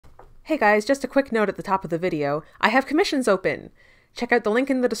Hey guys, just a quick note at the top of the video. I have commissions open! Check out the link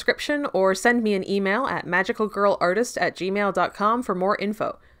in the description or send me an email at magicalgirlartist@gmail.com for more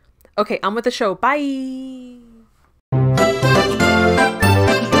info. Okay, on with the show. Bye!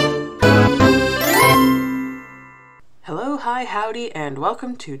 Hello, hi, howdy, and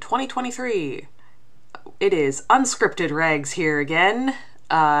welcome to 2023. It is Unscripted Rags here again.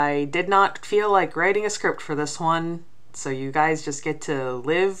 I did not feel like writing a script for this one, so you guys just get to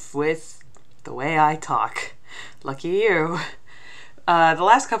live with the way I talk. Lucky you. The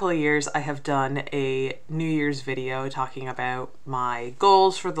last couple of years I have done a New Year's video talking about my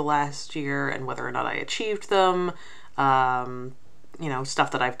goals for the last year and whether or not I achieved them, you know,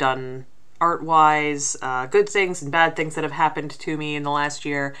 stuff that I've done art-wise, good things and bad things that have happened to me in the last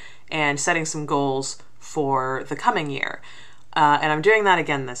year, and setting some goals for the coming year. And I'm doing that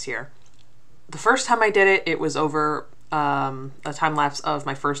again this year. The first time I did it, it was over a time lapse of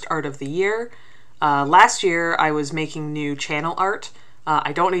my first art of the year. Last year I was making new channel art.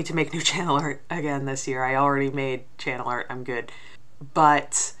 I don't need to make new channel art again this year. I already made channel art. I'm good.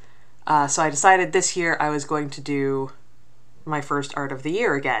 But so I decided this year I was going to do my first art of the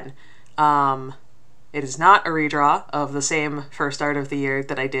year again. It is not a redraw of the same first art of the year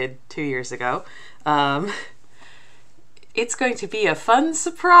that I did 2 years ago. It's going to be a fun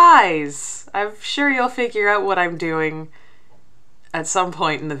surprise! I'm sure you'll figure out what I'm doing at some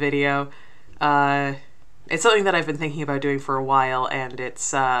point in the video. It's something that I've been thinking about doing for a while, and it's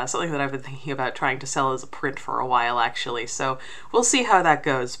something that I've been thinking about trying to sell as a print for a while, actually, so we'll see how that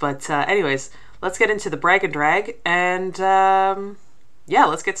goes. But anyways, let's get into the brag and drag, and yeah,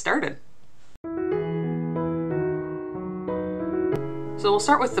 let's get started. So we'll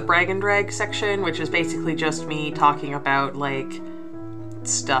start with the brag and drag section, which is basically just me talking about, like,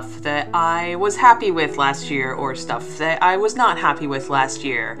 stuff that I was happy with last year or stuff that I was not happy with last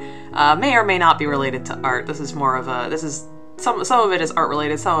year. May or may not be related to art. This is more of a, some of it is art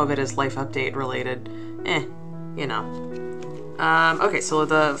related, some of it is life update related. You know. Okay, so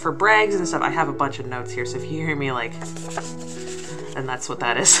for brags and stuff, I have a bunch of notes here, so if you hear me, like, then that's what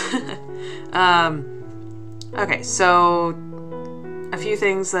that is. Okay, so a few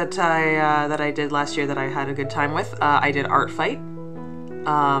things that I did last year that I had a good time with. I did Art Fight.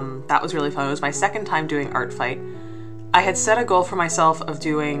 That was really fun. It was my second time doing Art Fight. I had set a goal for myself of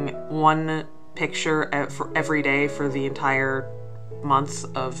doing one picture for every day for the entire month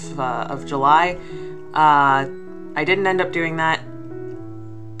of July. I didn't end up doing that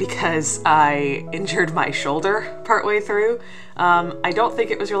because I injured my shoulder partway through. I don't think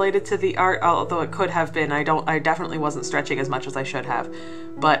it was related to the art, although it could have been. I definitely wasn't stretching as much as I should have.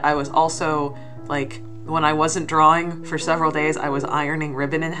 But I was also, like, when I wasn't drawing for several days, I was ironing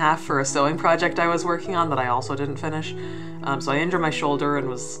ribbon in half for a sewing project I was working on that I also didn't finish. So I injured my shoulder and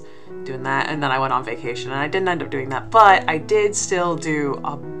was doing that, and then I went on vacation, and I didn't end up doing that, but I did still do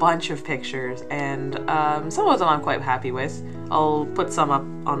a bunch of pictures, and some of them I'm quite happy with. I'll put some up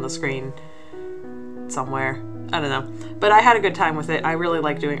on the screen somewhere. I don't know. But I had a good time with it. I really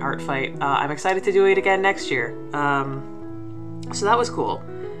like doing Art Fight. I'm excited to do it again next year. So that was cool.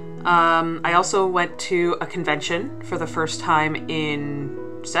 I also went to a convention for the first time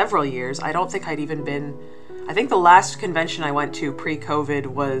in several years. I don't think I'd even been... I think the last convention I went to pre-COVID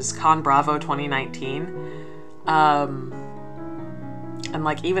was Con Bravo 2019. And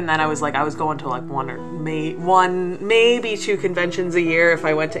like even then I was going to like one, maybe two conventions a year if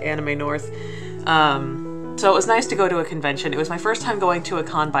I went to Anime North. So it was nice to go to a convention. It was my first time going to a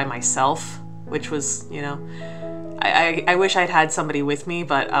con by myself, which was, you know, I wish I'd had somebody with me,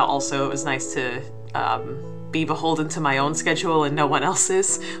 but also it was nice to be beholden to my own schedule and no one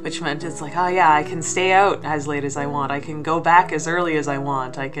else's, which meant it's like, oh yeah, I can stay out as late as I want. I can go back as early as I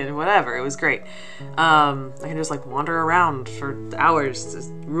want. I can whatever. It was great. I can just like wander around for hours.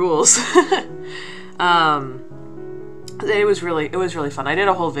 Just rules. It was really fun. I did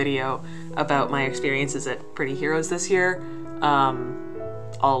a whole video about my experiences at Pretty Heroes this year.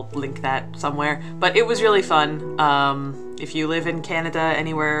 I'll link that somewhere, but it was really fun. If you live in Canada,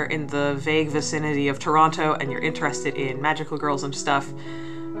 anywhere in the vague vicinity of Toronto, and you're interested in magical girls and stuff,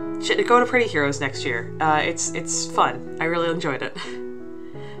 go to Pretty Heroes next year. It's fun. I really enjoyed it.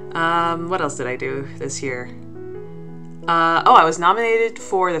 What else did I do this year? Oh, I was nominated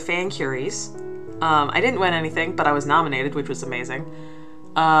for the Fan Curies. I didn't win anything, but I was nominated, which was amazing.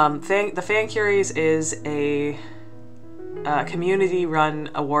 The Fan Curies is a community-run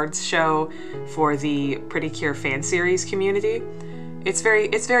awards show for the Pretty Cure fan series community. It's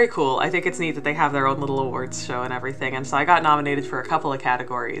very cool. I think it's neat that they have their own little awards show and everything, and so I got nominated for a couple of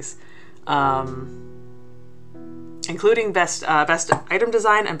categories. including best item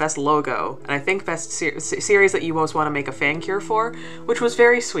design and best logo, and I think best series that you most want to make a fan cure for, which was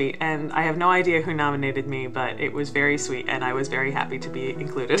very sweet. And I have no idea who nominated me, but it was very sweet, and I was very happy to be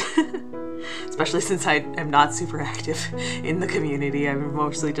included. Especially since I am not super active in the community. I'm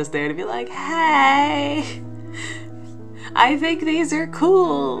mostly just there to be like, hey, I think these are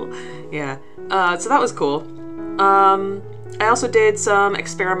cool. Yeah, so that was cool. I also did some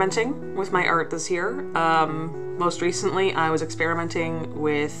experimenting with my art this year. Most recently, I was experimenting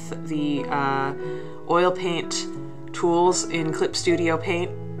with the oil paint tools in Clip Studio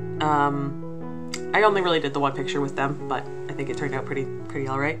Paint. I only really did the one picture with them, but I think it turned out pretty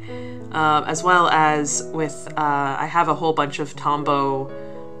all right. As well as with, I have a whole bunch of Tombow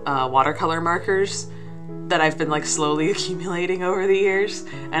watercolor markers that I've been like slowly accumulating over the years,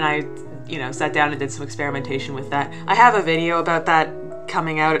 and I, you know, sat down and did some experimentation with that. I have a video about that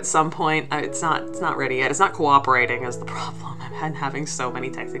coming out at some point. It's not ready yet. It's not cooperating is the problem. I'm having so many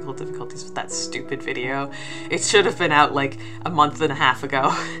technical difficulties with that stupid video. It should have been out like a month and a half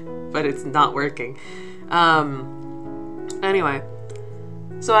ago, but it's not working. Anyway,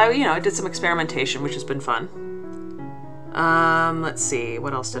 so I did some experimentation, which has been fun. Let's see,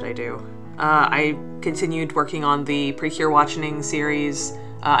 what else did I do? I continued working on the Precure Watching series.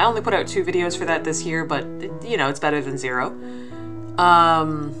 I only put out 2 videos for that this year, but you know, it's better than 0.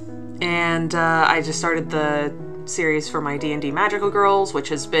 And I just started the series for my D&D Magical Girls, which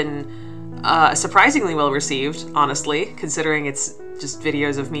has been surprisingly well received, honestly, considering it's just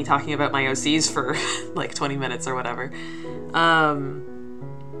videos of me talking about my OCs for like 20 minutes or whatever.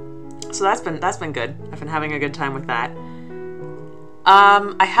 So that's been good. I've been having a good time with that.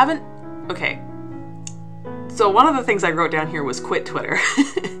 Okay. So one of the things I wrote down here was quit Twitter.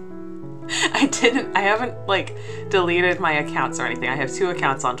 I haven't like deleted my accounts or anything. I have 2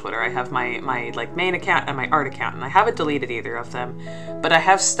 accounts on Twitter. I have my like main account and my art account, and I haven't deleted either of them, but I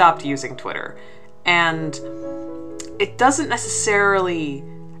have stopped using Twitter. And it doesn't necessarily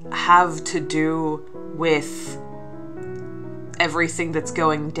have to do with everything that's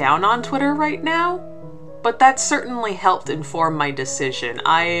going down on Twitter right now, but that certainly helped inform my decision.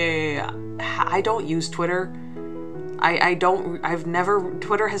 I don't use Twitter.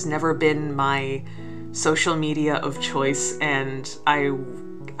 Twitter has never been my social media of choice, and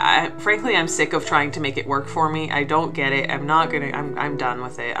frankly, I'm sick of trying to make it work for me. I don't get it. I'm done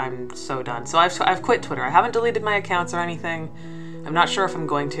with it. I'm so done. So I've quit Twitter. I haven't deleted my accounts or anything. I'm not sure if I'm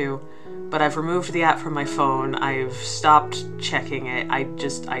going to, but I've removed the app from my phone. I've stopped checking it. I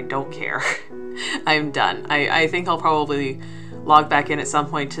don't care. I'm done. I think I'll probably log back in at some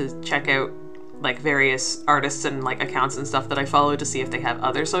point to check out like various artists and like accounts and stuff that I follow to see if they have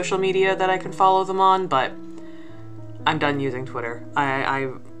other social media that I can follow them on, but I'm done using Twitter. I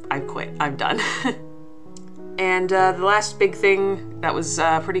quit. I'm done. And the last big thing that was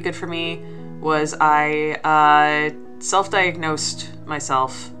pretty good for me was I self-diagnosed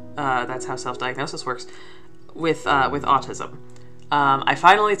myself, that's how self-diagnosis works, with autism. I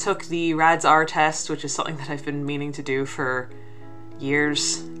finally took the RADS-R test, which is something that I've been meaning to do for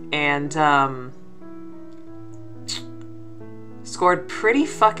years, and scored pretty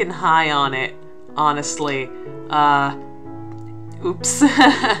fucking high on it, honestly. Oops.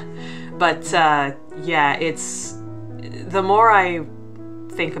 But yeah, it's, the more I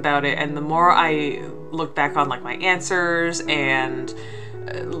think about it and the more I look back on like my answers and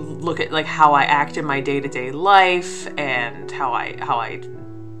look at like how I act in my day-to-day life and how I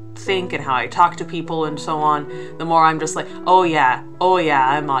think and how I talk to people and so on, the more I'm just like, oh yeah,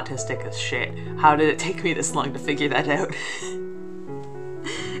 I'm autistic as shit. How did it take me this long to figure that out?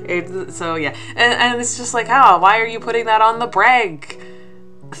 So yeah, and it's just like, oh, why are you putting that on the brag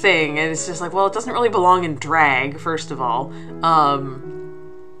thing? And it's just like, well, it doesn't really belong in drag, first of all,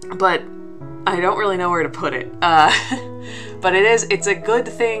 but I don't really know where to put it. But it's a good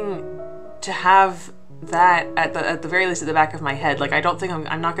thing to have that at the very least at the back of my head. Like, I don't think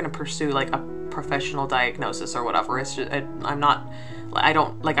I'm not going to pursue like a professional diagnosis or whatever. It's just, I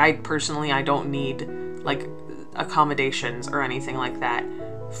don't need like accommodations or anything like that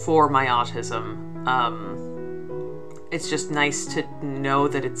for my autism. It's just nice to know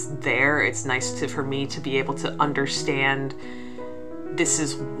that it's there. It's nice for me to be able to understand, this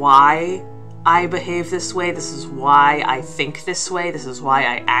is why I behave this way, this is why I think this way, this is why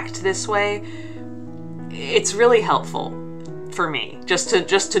I act this way. It's really helpful for me just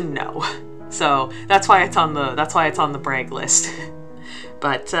to know. So that's why it's on the brag list.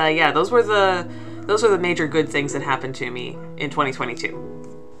 But yeah, those were the major good things that happened to me in 2022.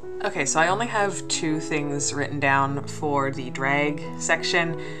 Okay, so I only have 2 things written down for the drag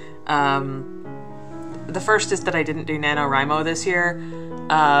section. the first is that I didn't do NaNoWriMo this year.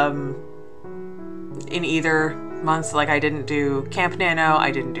 In either month, like I didn't do Camp Nano,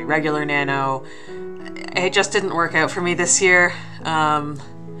 I didn't do regular Nano. It just didn't work out for me this year.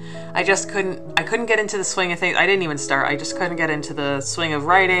 I couldn't get into the swing of things. I didn't even start. I just couldn't get into the swing of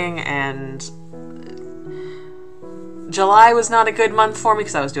writing, and July was not a good month for me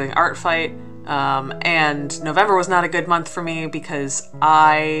because I was doing Art Fight. And November was not a good month for me because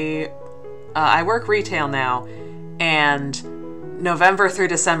I work retail now, and November through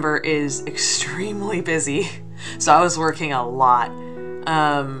December is extremely busy, so I was working a lot.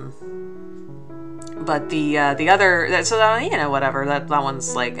 But the other, so you know, whatever, that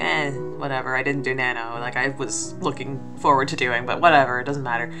one's like, whatever. I didn't do Nano, like I was looking forward to doing, but whatever, it doesn't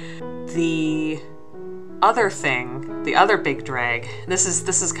matter. The other thing, the other big drag, this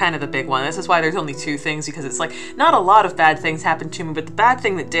is kind of the big one. This is why there's only two things, because it's like not a lot of bad things happened to me, but the bad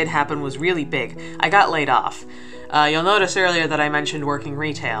thing that did happen was really big. I got laid off. You'll notice earlier that I mentioned working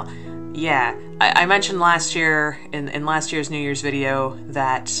retail. Yeah, I mentioned last year, in last year's New Year's video,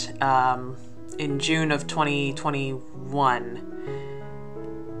 that in June of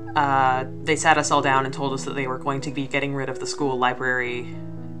 2021, they sat us all down and told us that they were going to be getting rid of the school library,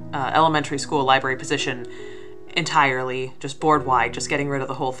 elementary school library position entirely, just board-wide, just getting rid of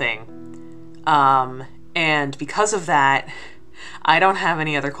the whole thing. And because of that, I don't have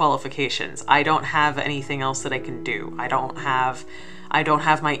any other qualifications. I don't have anything else that I can do. I don't have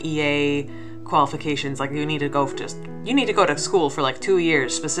my EA qualifications. Like, you need to go to school for like 2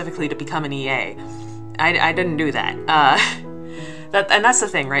 years specifically to become an EA. I didn't do that. And that's the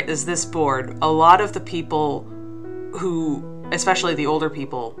thing, right? Is this board, a lot of the people who, especially the older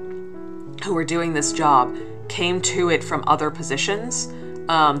people who were doing this job, came to it from other positions.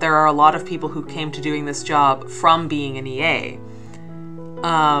 There are a lot of people who came to doing this job from being an EA.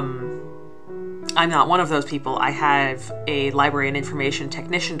 I'm not one of those people. I have a library and information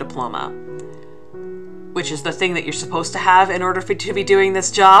technician diploma, which is the thing that you're supposed to have in order to be doing this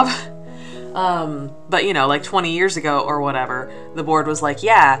job. But, you know, like 20 years ago or whatever, the board was like,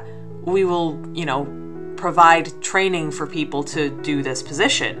 yeah, we will, you know, provide training for people to do this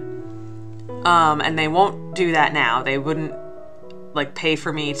position. And they won't do that now. They wouldn't like pay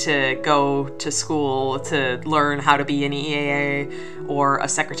for me to go to school to learn how to be an EAA or a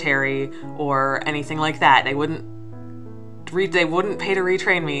secretary or anything like that. They wouldn't pay to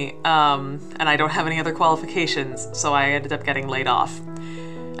retrain me, and I don't have any other qualifications, so I ended up getting laid off.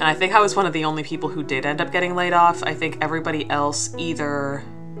 And I think I was one of the only people who did end up getting laid off. I think everybody else either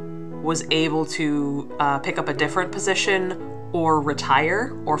was able to pick up a different position or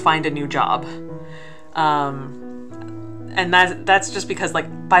retire or find a new job. And that's just because,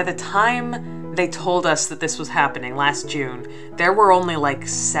 like, by the time they told us that this was happening last June, there were only like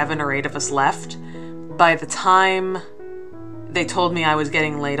 7 or 8 of us left. By the time they told me I was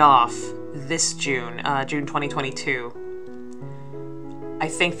getting laid off this June, June 2022, I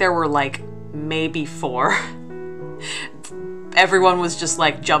think there were like maybe 4. Everyone was just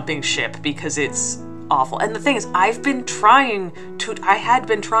like jumping ship because it's awful. And the thing is, I had been trying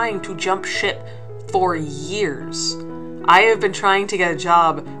to jump ship for years. I have been trying to get a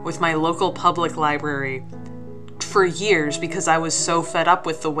job with my local public library for years because I was so fed up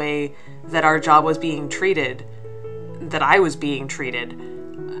with the way that our job was being treated, that I was being treated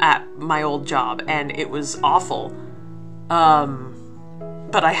at my old job, and it was awful.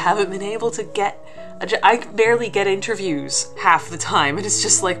 But I haven't been able to get I barely get interviews half the time, and it's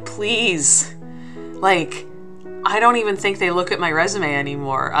just like, please, like, I don't even think they look at my resume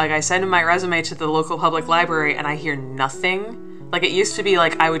anymore. Like, I send my resume to the local public library and I hear nothing. Like, it used to be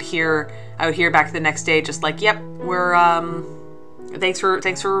like I would hear back the next day just like, yep, we're thanks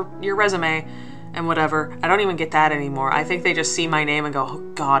for your resume and whatever. I don't even get that anymore. I think they just see my name and go, oh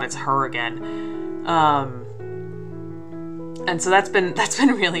God, it's her again. And so that's been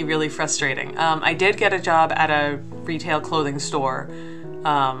really, really frustrating. I did get a job at a retail clothing store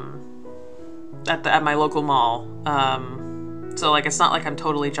at my local mall. So like, it's not like I'm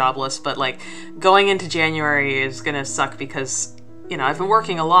totally jobless, but like going into January is gonna suck because, you know, I've been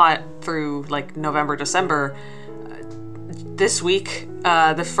working a lot through like November, December. This week,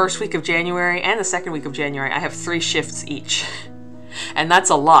 the first week of January and the second week of January, I have 3 shifts each. And that's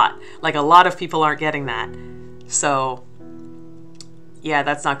a lot. Like, a lot of people aren't getting that. So yeah,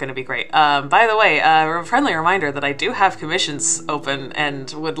 that's not going to be great. By the way, a friendly reminder that I do have commissions open and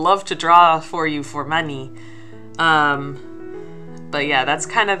would love to draw for you for money. But yeah, that's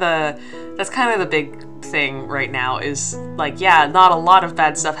kind of the big thing right now is like, yeah, not a lot of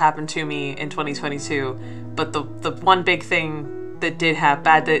bad stuff happened to me in 2022, but the one big thing that did have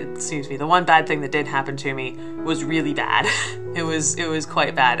the one bad thing that did happen to me was really bad. It was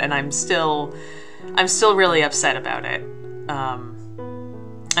quite bad, and I'm still really upset about it.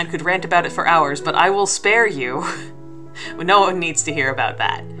 I could rant about it for hours, but I will spare you. No one needs to hear about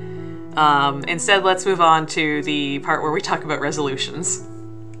that. Instead, let's move on to the part where we talk about resolutions.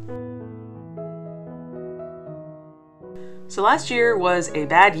 So last year was a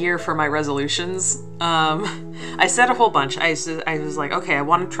bad year for my resolutions. I set a whole bunch. I was like, okay, I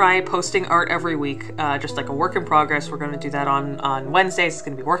want to try posting art every week, just like a work in progress. We're going to do that on Wednesdays. It's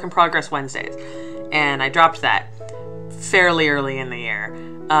going to be work in progress Wednesdays. And I dropped that fairly early in the year.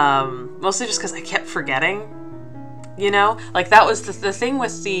 Mostly just because I kept forgetting, you know? Like, that was the thing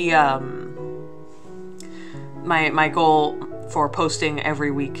with the, my goal for posting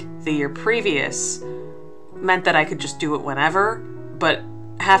every week the year previous meant that I could just do it whenever, but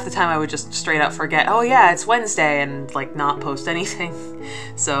half the time I would just straight up forget, oh yeah, it's Wednesday, and like not post anything.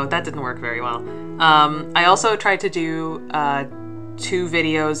 So that didn't work very well. I also tried to do 2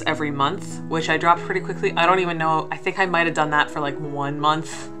 videos every month, which I dropped pretty quickly. I don't even know, I think I might have done that for like 1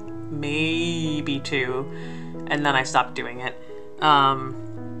 month, maybe 2, and then I stopped doing it. I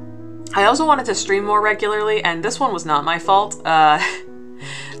also wanted to stream more regularly, and this one was not my fault.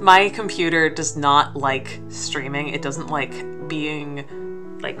 My computer does not like streaming. It doesn't like being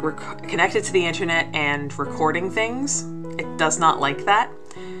like connected to the internet and recording things. It does not like that.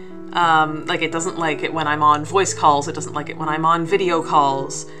 Like, it doesn't like it when I'm on voice calls. It doesn't like it when I'm on video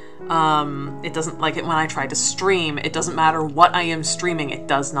calls. It doesn't like it when I try to stream. It doesn't matter what I am streaming. It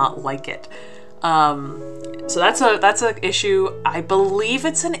does not like it. So that's an issue. I believe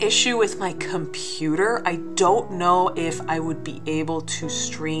it's an issue with my computer. I don't know if I would be able to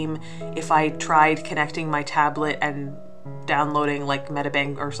stream if I tried connecting my tablet and downloading like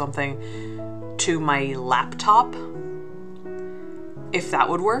Metabang or something to my laptop. If that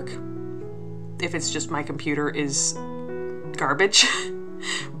would work. If it's just my computer is garbage.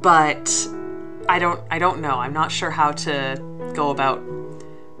 But I don't know. I'm not sure how to go about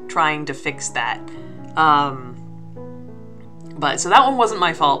trying to fix that. But so that one wasn't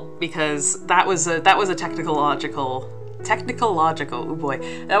my fault, because that was a technological, oh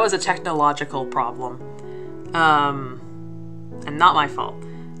boy, that was a technological problem, and not my fault.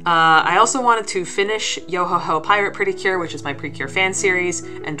 I also wanted to finish Yo-Ho-Ho Pirate Pretty Cure, which is my Precure fan series,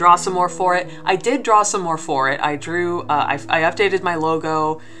 and draw some more for it. I did draw some more for it. I drew, I updated my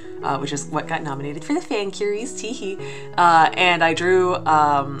logo, which is what got nominated for the fan curies, teehee. And I drew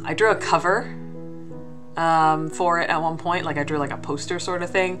a cover for it at one point. Like, I drew like a poster sort of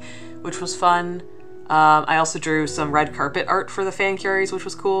thing, which was fun. I also drew some red carpet art for the fan curies, which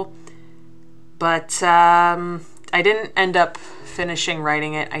was cool. But I didn't end up finishing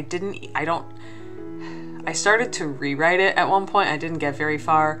writing it. I started to rewrite it at one point. I didn't get very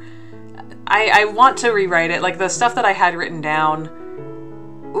far. I want to rewrite it. Like, the stuff that I had written down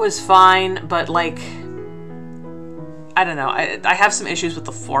was fine, but like, I don't know. I have some issues with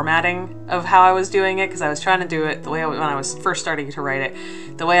the formatting of how I was doing it, because I was trying to do it the way when I was first starting to write it.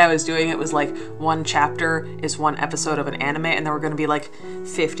 The way I was doing it was like, one chapter is one episode of an anime, and there were going to be like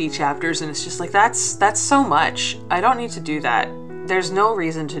 50 chapters, and it's just like, that's so much. I don't need to do that. There's no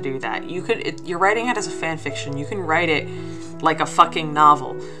reason to do that. You're writing it as a fan fiction. You can write it like a fucking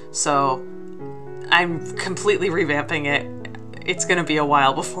novel. So I'm completely revamping it. It's going to be a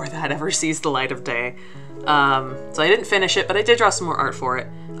while before that ever sees the light of day. So I didn't finish it, but I did draw some more art for it.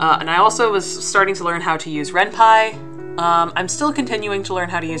 And I also was starting to learn how to use Ren'Py. I'm still continuing to learn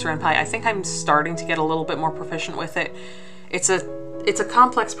how to use Ren'Py. I think I'm starting to get a little bit more proficient with it. It's a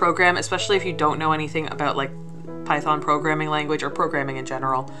complex program, especially if you don't know anything about like Python programming language or programming in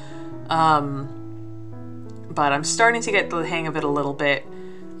general. But I'm starting to get the hang of it a little bit.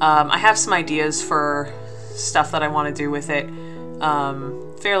 I have some ideas for stuff that I want to do with it.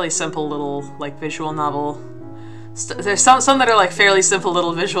 Fairly simple little like visual novel. There's some that are like fairly simple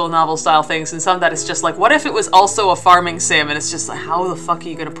little visual novel style things, and some that it's just like, what if it was also a farming sim? And it's just like, how the fuck are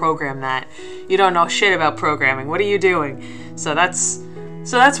you gonna program that? You don't know shit about programming. What are you doing? So that's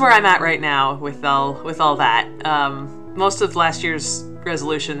where I'm at right now with all that. Most of last year's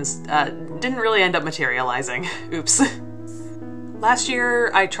resolutions didn't really end up materializing. Oops. Last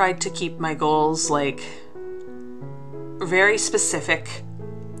year I tried to keep my goals like very specific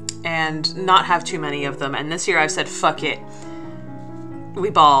and not have too many of them, and this year I've said, fuck it, we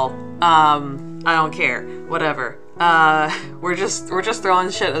ball, I don't care, whatever, we're just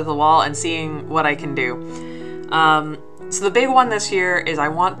throwing shit at the wall and seeing what I can do. So the big one this year is I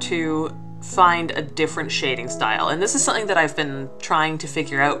want to find a different shading style, and this is something that I've been trying to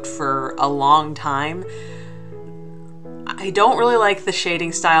figure out for a long time. I don't really like the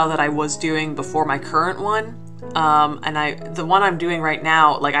shading style that I was doing before my current one. And the one I'm doing right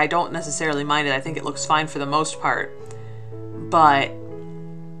now, like, I don't necessarily mind it. I think it looks fine for the most part. But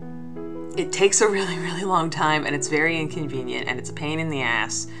it takes a really, really long time, and it's very inconvenient, and it's a pain in the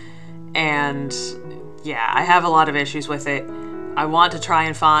ass. And yeah, I have a lot of issues with it. I want to try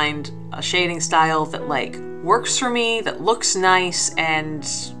and find a shading style that, like, works for me, that looks nice, and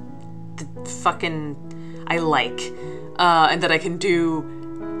fucking I like. And that I can do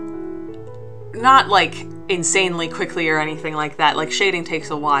not, like, insanely quickly or anything like that. Like, shading takes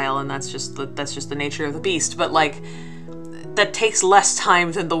a while, and that's just the nature of the beast. But, like, that takes less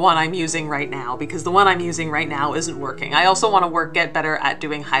time than the one I'm using right now, because the one I'm using right now isn't working. I also want to get better at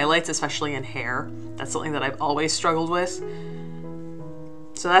doing highlights, especially in hair. That's something that I've always struggled with.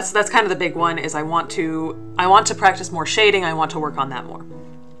 So that's kind of the big one, is I want to practice more shading. I want to work on that more.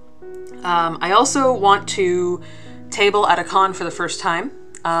 I also want to table at a con for the first time.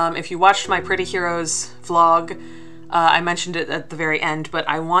 If you watched my Pretty Heroes vlog, I mentioned it at the very end, but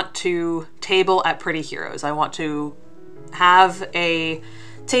I want to table at Pretty Heroes. I want to have a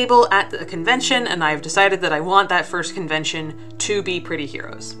table at the convention, and I've decided that I want that first convention to be Pretty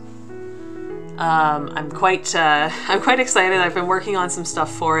Heroes. I'm quite excited. I've been working on some stuff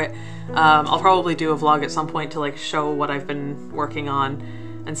for it. I'll probably do a vlog at some point to, like, show what I've been working on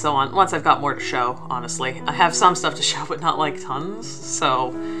and so on, once I've got more to show, honestly. I have some stuff to show, but not, like, tons,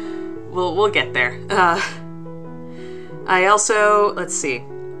 so we'll get there. I also, let's see,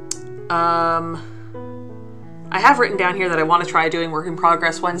 I have written down here that I want to try doing Work in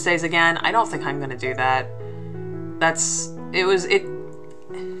Progress Wednesdays again. I don't think I'm going to do that.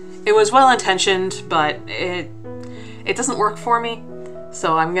 It was well intentioned, but it doesn't work for me.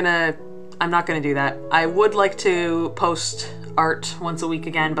 So I'm not gonna do that. I would like to post art once a week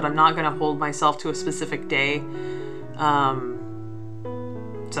again, but I'm not gonna hold myself to a specific day.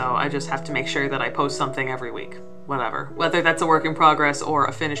 So I just have to make sure that I post something every week. Whatever. Whether that's a work in progress or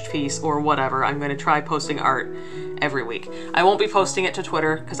a finished piece or whatever, I'm going to try posting art every week. I won't be posting it to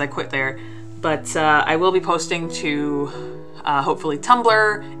Twitter because I quit there, but I will be posting to hopefully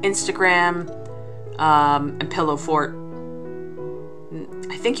Tumblr, Instagram, and Pillow Fort.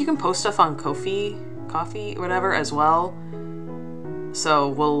 I think you can post stuff on Ko-fi, whatever, as well. So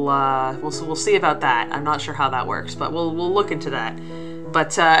we'll see about that. I'm not sure how that works, but we'll look into that.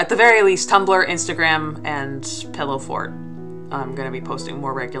 But at the very least, Tumblr, Instagram, and Pillow Fort I'm going to be posting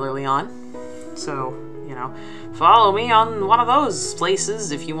more regularly on. So, you know, follow me on one of those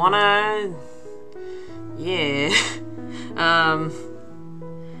places if you want to... Yeah.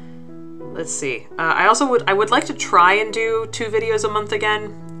 Let's see. I would like to try and do 2 videos a month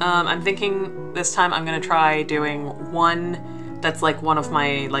again. I'm thinking this time I'm going to try doing one that's like one of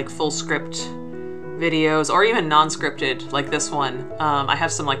my, like, full script videos, or even non-scripted, like this one. I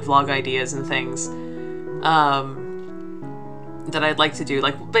have some, like, vlog ideas and things that I'd like to do,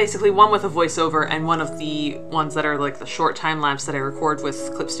 like, basically one with a voiceover and one of the ones that are, like, the short time-lapse that I record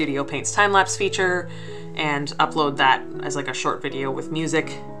with Clip Studio Paint's time-lapse feature and upload that as, like, a short video with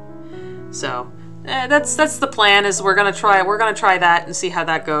music. So that's the plan, is we're gonna try that and see how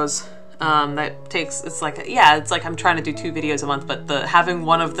that goes. It's like I'm trying to do 2 videos a month, but having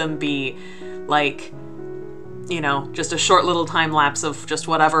one of them be, like, you know, just a short little time lapse of just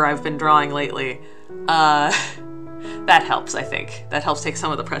whatever I've been drawing lately, that helps, I think. That helps take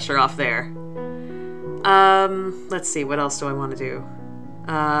some of the pressure off there. Let's see, what else do I want to do?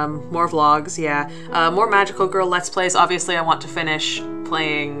 More vlogs, yeah. More Magical Girl Let's Plays. Obviously, I want to finish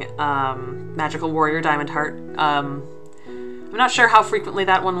playing Magical Warrior Diamond Heart. I'm not sure how frequently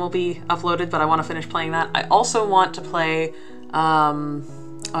that one will be uploaded, but I want to finish playing that. I also want to play... oh,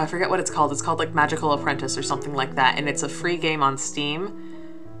 I forget what it's called. It's called, like, Magical Apprentice or something like that, and it's a free game on Steam.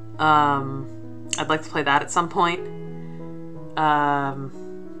 I'd like to play that at some point.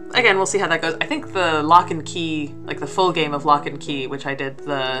 Again, we'll see how that goes. I think the Lock and Key, like the full game of Lock and Key, which I did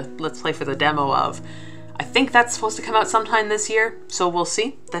the Let's Play for the demo of, I think that's supposed to come out sometime this year, so we'll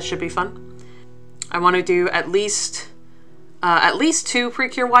see. That should be fun. I want to do at least 2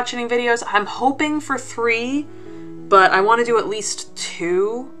 Precure Watching videos. I'm hoping for 3, but I want to do at least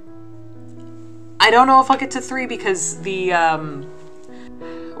 2. I don't know if I'll get to 3 because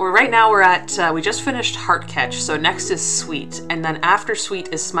right now we're at, we just finished Heart Catch, so next is Sweet, and then after Sweet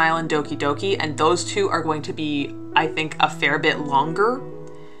is Smile and Doki Doki, and those 2 are going to be, I think, a fair bit longer.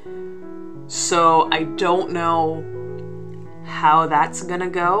 So I don't know how that's gonna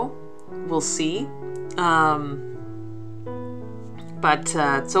go. We'll see.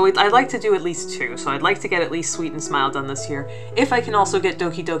 I'd like to do at least 2, so I'd like to get at least Sweet and Smile done this year. If I can also get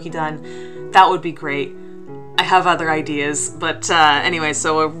Doki Doki done, that would be great. I have other ideas, but anyway,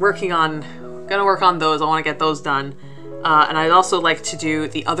 so gonna work on those. I want to get those done. And I'd also like to do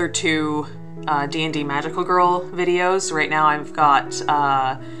the other two D&D Magical Girl videos. Right now I've got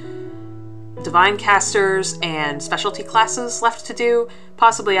Divine Casters and Specialty classes left to do.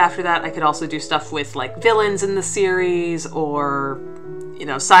 Possibly after that I could also do stuff with like villains in the series or, you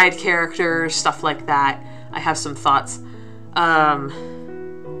know, side characters, stuff like that. I have some thoughts.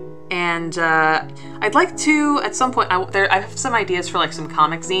 I'd like to, at some point, I have some ideas for like some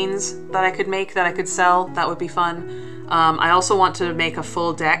comic zines that I could make, that I could sell. That would be fun. I also want to make a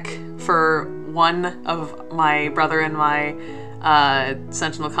full deck for one of my brother and my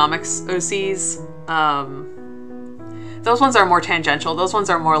Sentinel Comics OCs. Those ones are more tangential. Those ones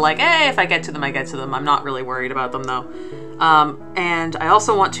are more like, hey, if I get to them, I get to them. I'm not really worried about them though. And I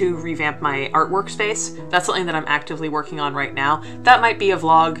also want to revamp my artwork space. That's something that I'm actively working on right now. That might be a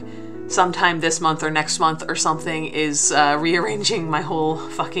vlog sometime this month or next month or something, is rearranging my whole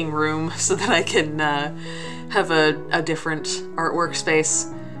fucking room so that I can have a different artwork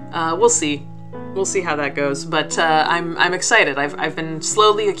space. We'll see. We'll see how that goes. But I'm excited. I've been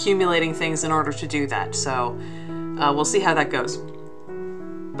slowly accumulating things in order to do that. So we'll see how that goes.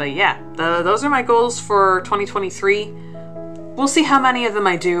 But yeah, those are my goals for 2023. We'll see how many of them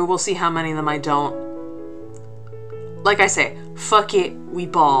I do. We'll see how many of them I don't. Like I say, fuck it, we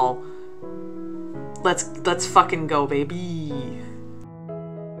ball. Let's fucking go, baby.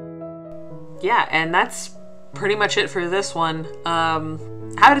 Yeah, and that's pretty much it for this one.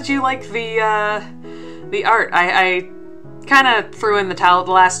 How did you like the art? I kind of threw in the towel at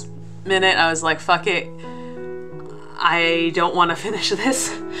the last minute. I was like, fuck it. I don't want to finish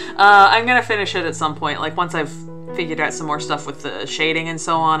this. I'm gonna finish it at some point. Like once I've figured out some more stuff with the shading and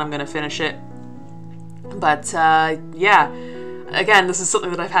so on, I'm gonna finish it. But yeah, again, this is something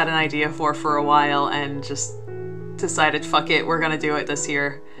that I've had an idea for a while and just decided, fuck it, we're gonna do it this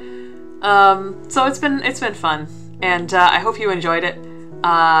year. So it's been fun, and I hope you enjoyed it.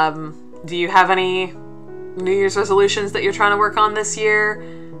 Do you have any New Year's resolutions that you're trying to work on this year?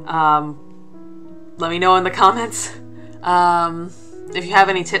 Let me know in the comments. If you have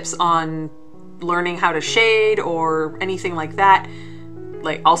any tips on learning how to shade or anything like that,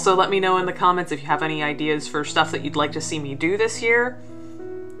 like also let me know in the comments. If you have any ideas for stuff that you'd like to see me do this year,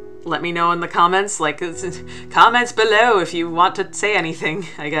 let me know in the comments. Like, comments below if you want to say anything,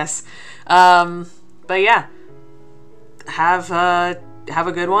 I guess. But yeah, have a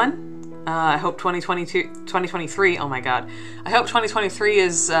good one. I hope 2023, oh my god. I hope 2023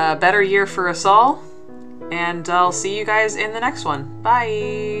 is a better year for us all. And I'll see you guys in the next one.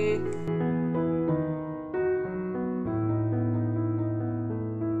 Bye!